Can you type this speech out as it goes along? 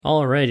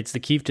All right, it's the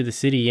Keefe to the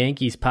City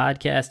Yankees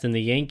podcast, and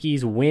the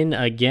Yankees win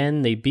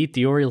again. They beat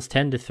the Orioles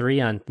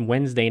 10-3 on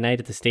Wednesday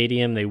night at the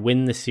stadium. They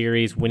win the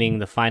series, winning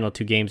the final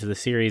two games of the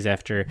series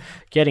after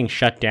getting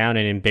shut down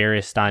and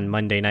embarrassed on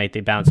Monday night. They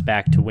bounce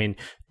back to win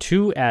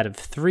 2 out of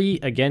 3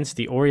 against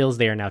the Orioles.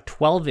 They are now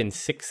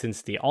 12-6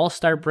 since the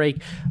All-Star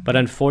break, but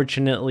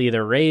unfortunately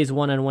the Rays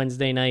won on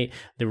Wednesday night,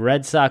 the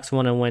Red Sox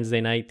won on Wednesday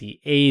night, the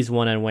A's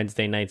won on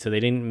Wednesday night, so they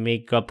didn't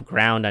make up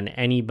ground on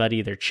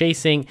anybody they're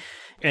chasing.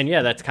 And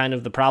yeah, that's kind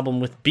of the problem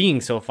with being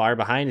so far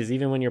behind, is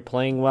even when you're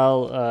playing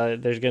well,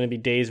 there's going to be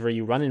days where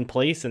you run in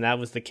place, and that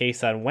was the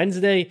case on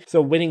Wednesday.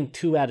 So winning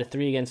 2 out of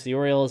 3 against the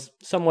Orioles,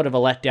 somewhat of a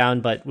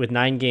letdown, but with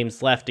 9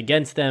 games left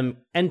against them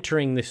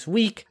entering this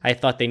week, I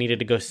thought they needed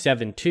to go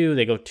 7-2.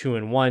 They go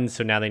 2-1,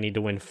 so now they need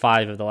to win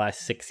 5 of the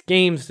last 6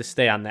 games to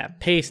stay on that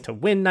pace, to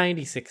win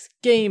 96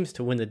 games,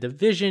 to win the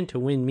division, to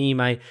win me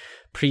my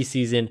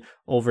preseason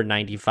over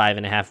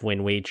 95.5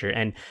 win wager.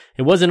 And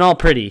it wasn't all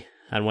pretty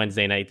on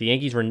Wednesday night. The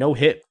Yankees were no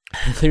hit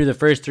through the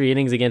first 3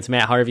 innings against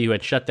Matt Harvey, who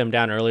had shut them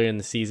down earlier in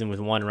the season with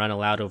 1 run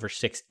allowed over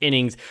 6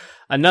 innings.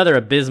 Another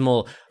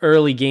abysmal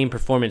early game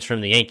performance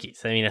from the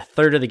Yankees. I mean, a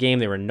third of the game,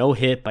 they were no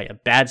hit by a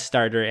bad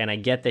starter, and I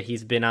get that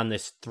he's been on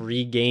this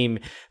 3-game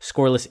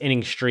scoreless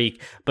inning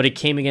streak, but it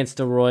came against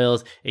the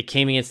Royals, it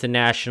came against the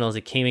Nationals,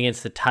 it came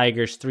against the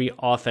Tigers, 3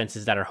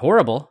 offenses that are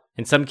horrible.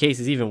 In some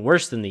cases, even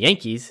worse than the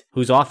Yankees,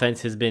 whose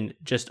offense has been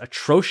just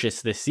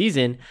atrocious this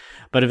season.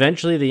 But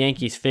eventually, the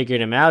Yankees figured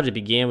him out. It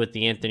began with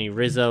the Anthony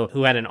Rizzo,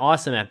 who had an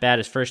awesome at-bat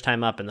his first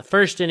time up in the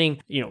first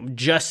inning.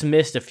 Just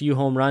missed a few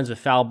home runs with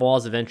foul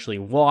balls, eventually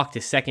walked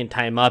his second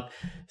time up.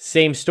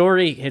 Same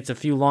story, hits a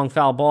few long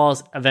foul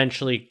balls,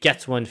 eventually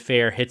gets one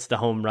fair, hits the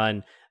home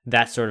run.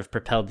 That sort of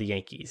propelled the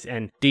Yankees.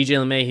 And DJ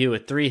LeMahieu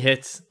with 3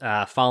 hits,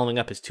 following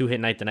up his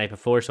 2-hit night the night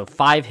before. So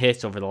 5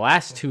 hits over the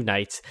last 2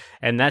 nights.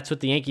 And that's what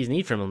the Yankees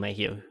need from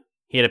LeMahieu.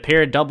 He had a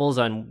pair of doubles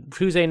on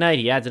Tuesday night.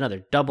 He adds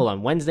another double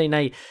on Wednesday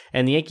night.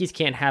 And the Yankees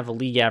can't have a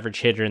league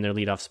average hitter in their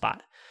leadoff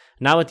spot.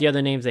 Not with the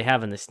other names they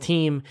have on this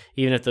team,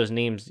 even if those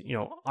names,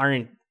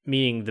 aren't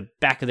meeting the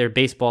back of their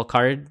baseball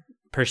card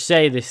per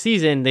se this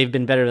season. They've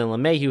been better than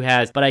LeMahieu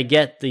has, but I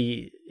get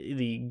the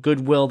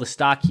goodwill, the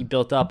stock he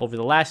built up over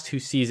the last 2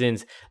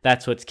 seasons.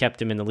 That's what's kept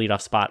him in the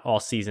leadoff spot all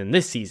season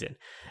this season.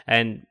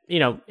 And,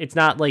 it's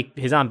not like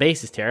his on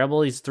base is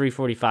terrible. He's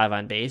 .345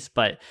 on base,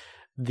 but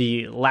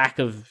the lack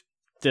of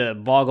the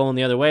ball going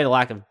the other way, the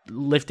lack of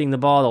lifting the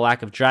ball, the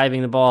lack of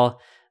driving the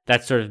ball,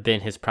 that's sort of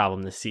been his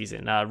problem this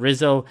season.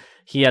 Rizzo,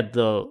 he had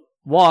the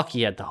walk,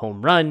 he had the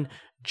home run.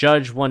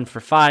 Judge 1 for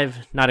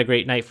 5, not a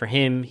great night for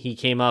him. He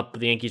came up,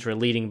 the Yankees were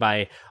leading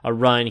by a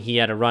run. He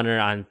had a runner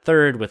on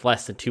third with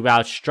less than 2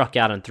 outs, struck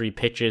out on 3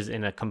 pitches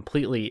in a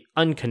completely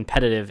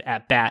uncompetitive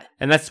at-bat.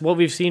 And that's what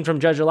we've seen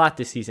from Judge a lot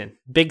this season.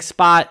 Big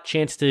spot,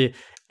 chance to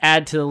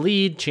add to the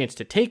lead, chance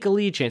to take a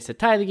lead, chance to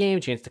tie the game,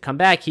 chance to come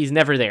back. He's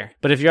never there.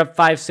 But if you're up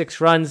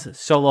 5-6 runs,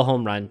 solo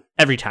home run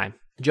every time.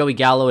 Joey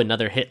Gallo,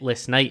 another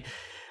hitless night.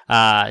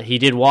 He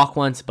did walk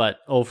once, but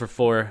 0 for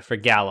 4 for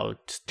Gallo.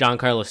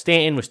 Giancarlo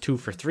Stanton was 2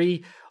 for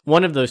 3.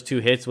 One of those 2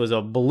 hits was a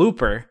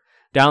blooper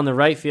down the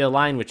right field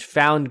line, which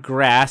found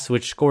grass,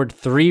 which scored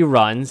 3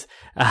 runs,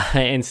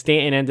 and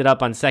Stanton ended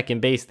up on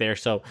second base there.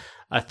 So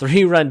a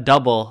 3-run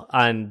double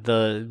on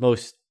the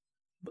most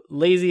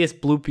laziest,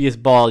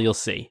 bloopiest ball you'll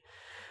see.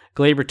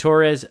 Gleyber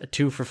Torres, a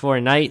 2 for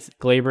 4 night.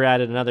 Gleyber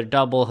added another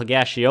double.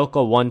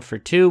 Higashioka, 1 for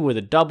 2 with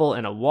a double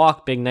and a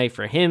walk. Big night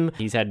for him.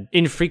 He's had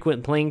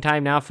infrequent playing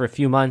time now for a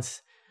few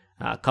months,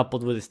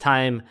 coupled with his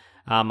time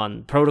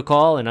on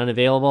protocol and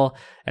unavailable.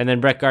 And then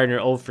Brett Gardner,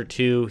 0 for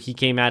 2. He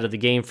came out of the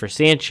game for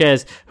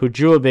Sanchez, who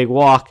drew a big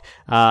walk,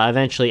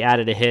 eventually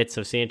added a hit.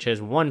 So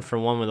Sanchez, 1 for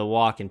 1 with a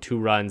walk and 2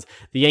 runs.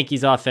 The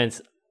Yankees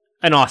offense,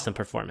 an awesome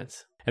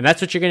performance. And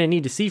that's what you're going to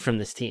need to see from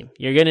this team.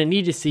 You're going to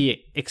need to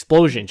see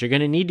explosions. You're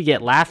going to need to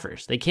get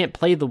laughers. They can't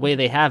play the way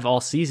they have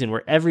all season,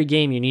 where every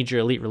game you need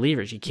your elite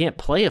relievers. You can't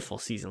play a full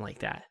season like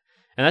that.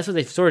 And that's what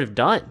they've sort of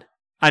done.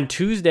 On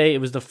Tuesday,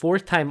 it was the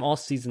 4th time all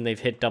season they've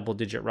hit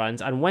double-digit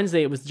runs. On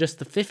Wednesday, it was just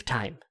the 5th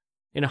time.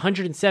 In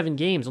 107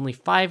 games, only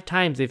 5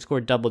 times they've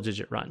scored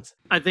double-digit runs.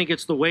 I think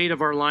it's the weight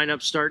of our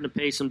lineup starting to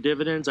pay some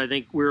dividends. I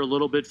think we're a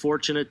little bit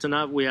fortunate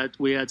tonight.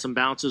 We had some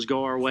bounces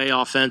go our way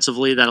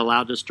offensively that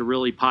allowed us to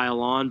really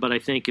pile on. But I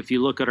think if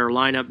you look at our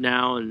lineup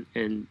now and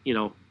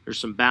there's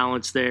some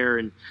balance there,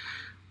 and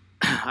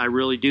I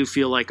really do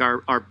feel like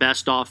our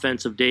best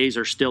offensive days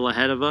are still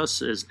ahead of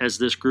us as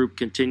this group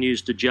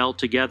continues to gel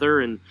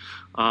together. And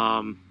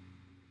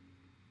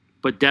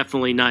but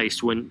definitely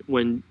nice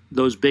when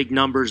those big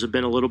numbers have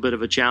been a little bit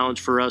of a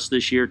challenge for us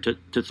this year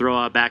to throw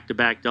out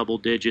back-to-back double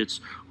digits,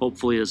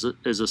 hopefully as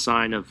a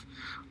sign of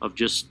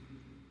just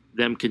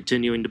them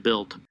continuing to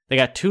build. They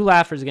got 2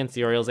 laughers against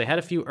the Orioles. They had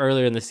a few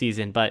earlier in the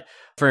season, but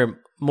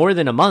for more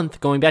than a month,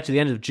 going back to the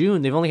end of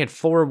June, they've only had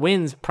 4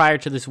 wins prior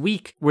to this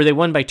week where they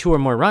won by 2 or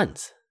more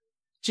runs.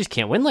 You just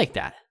can't win like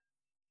that.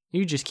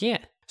 You just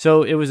can't.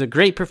 So it was a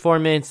great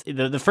performance.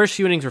 The first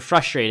few innings were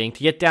frustrating. To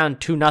get down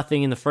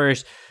 2-0 in the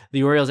first,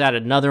 The Orioles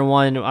added another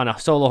one on a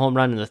solo home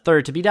run in the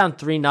third to be down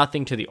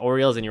 3-0 to the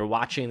Orioles, and you're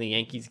watching the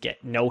Yankees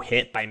get no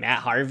hit by Matt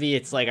Harvey.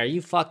 It's like, are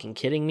you fucking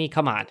kidding me?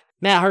 Come on.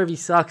 Matt Harvey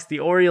sucks. The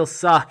Orioles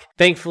suck.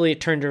 Thankfully,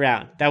 it turned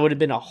around. That would have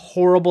been a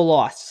horrible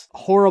loss.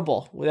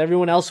 Horrible. With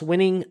everyone else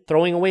winning,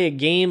 throwing away a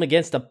game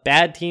against a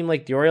bad team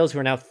like the Orioles, who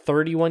are now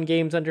 31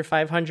 games under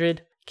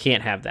 500.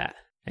 Can't have that.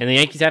 And the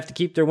Yankees have to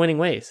keep their winning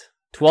ways.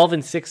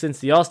 12-6 since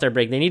the All-Star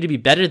break. They need to be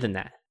better than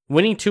that.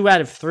 Winning 2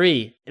 out of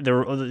 3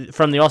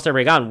 from the All-Star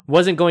break on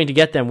wasn't going to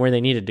get them where they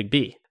needed to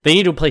be. They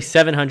need to play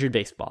 700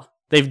 baseball.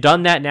 They've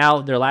done that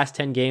now. Their last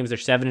 10 games, they're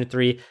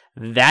 7-3.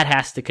 That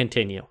has to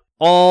continue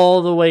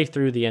all the way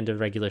through the end of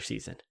regular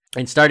season.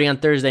 And starting on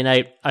Thursday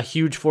night, a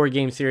huge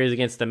 4-game series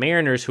against the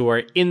Mariners, who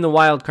are in the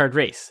wild card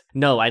race.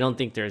 No, I don't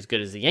think they're as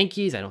good as the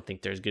Yankees. I don't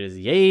think they're as good as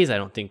the A's. I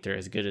don't think they're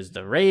as good as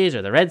the Rays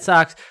or the Red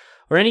Sox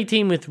or any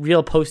team with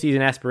real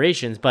postseason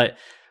aspirations, but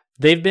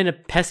they've been a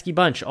pesky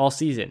bunch all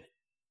season.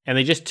 And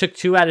they just took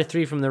 2 out of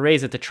 3 from the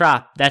Rays at the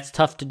Trop. That's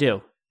tough to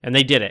do. And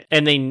they did it.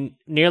 And they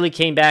nearly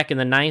came back in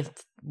the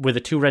 9th with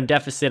a 2-run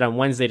deficit on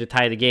Wednesday to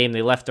tie the game.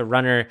 They left a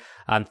runner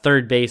on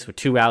third base with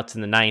 2 outs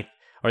in the 9th,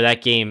 or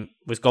that game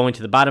was going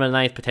to the bottom of the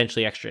 9th,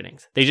 potentially extra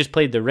innings. They just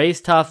played the Rays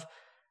tough.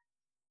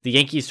 The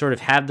Yankees sort of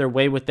had their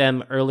way with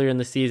them earlier in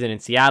the season in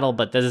Seattle,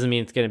 but that doesn't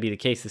mean it's going to be the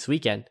case this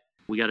weekend.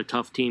 We got a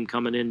tough team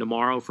coming in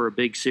tomorrow for a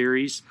big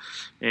series,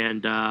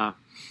 and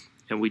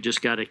we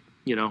just got to,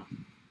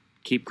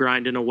 keep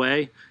grinding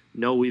away.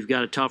 No, we've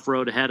got a tough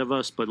road ahead of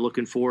us, but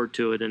looking forward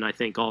to it, and I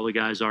think all the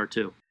guys are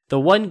too. The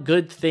one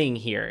good thing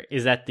here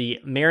is that the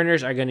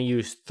Mariners are going to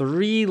use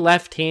 3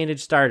 left-handed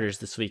starters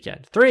this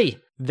weekend. 3!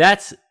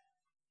 That's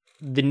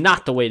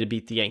not the way to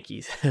beat the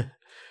Yankees.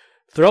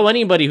 Throw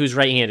anybody who's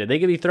right-handed. They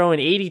could be throwing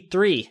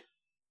 83.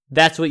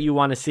 That's what you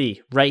want to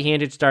see.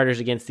 Right-handed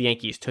starters against the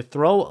Yankees. To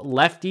throw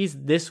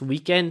lefties this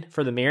weekend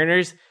for the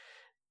Mariners,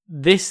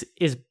 this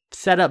is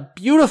set up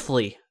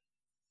beautifully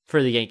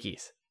for the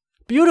Yankees.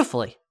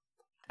 Beautifully.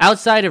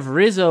 Outside of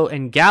Rizzo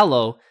and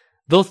Gallo,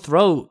 they'll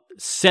throw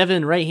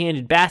 7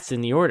 right-handed bats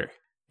in the order.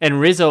 And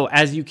Rizzo,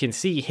 as you can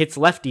see, hits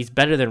lefties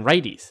better than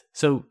righties.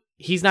 So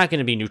he's not going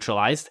to be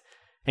neutralized.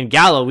 And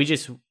Gallo,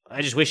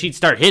 I just wish he'd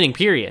start hitting,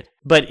 period.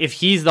 But if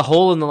he's the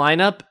hole in the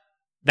lineup,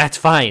 that's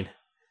fine.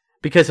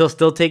 Because he'll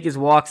still take his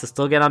walks, he'll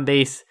still get on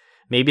base.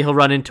 Maybe he'll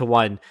run into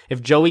one.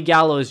 If Joey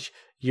Gallo is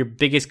your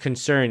biggest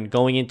concern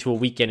going into a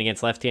weekend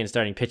against left-hand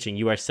starting pitching,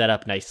 you are set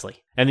up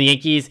nicely. And the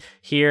Yankees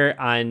here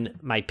on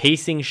my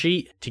pacing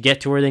sheet, to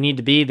get to where they need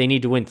to be, they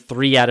need to win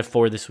 3 out of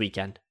 4 this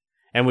weekend.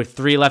 And with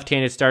 3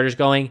 left-handed starters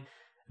going,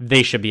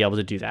 they should be able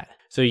to do that.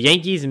 So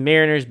Yankees and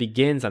Mariners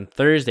begins on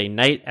Thursday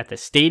night at the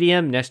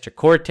stadium. Nestor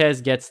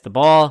Cortes gets the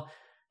ball.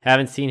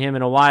 Haven't seen him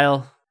in a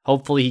while.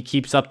 Hopefully he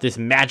keeps up this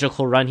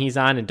magical run he's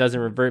on and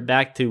doesn't revert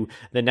back to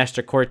the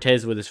Nestor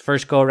Cortes with his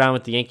first go-around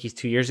with the Yankees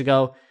 2 years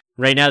ago.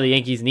 Right now, the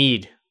Yankees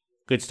need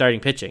good starting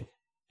pitching.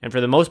 And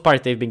for the most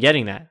part, they've been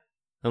getting that.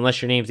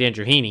 Unless your name's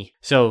Andrew Heaney.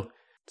 So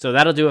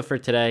that'll do it for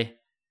today.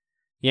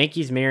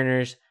 Yankees,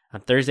 Mariners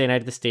on Thursday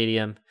night at the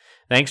stadium.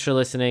 Thanks for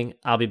listening.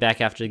 I'll be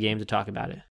back after the game to talk about it.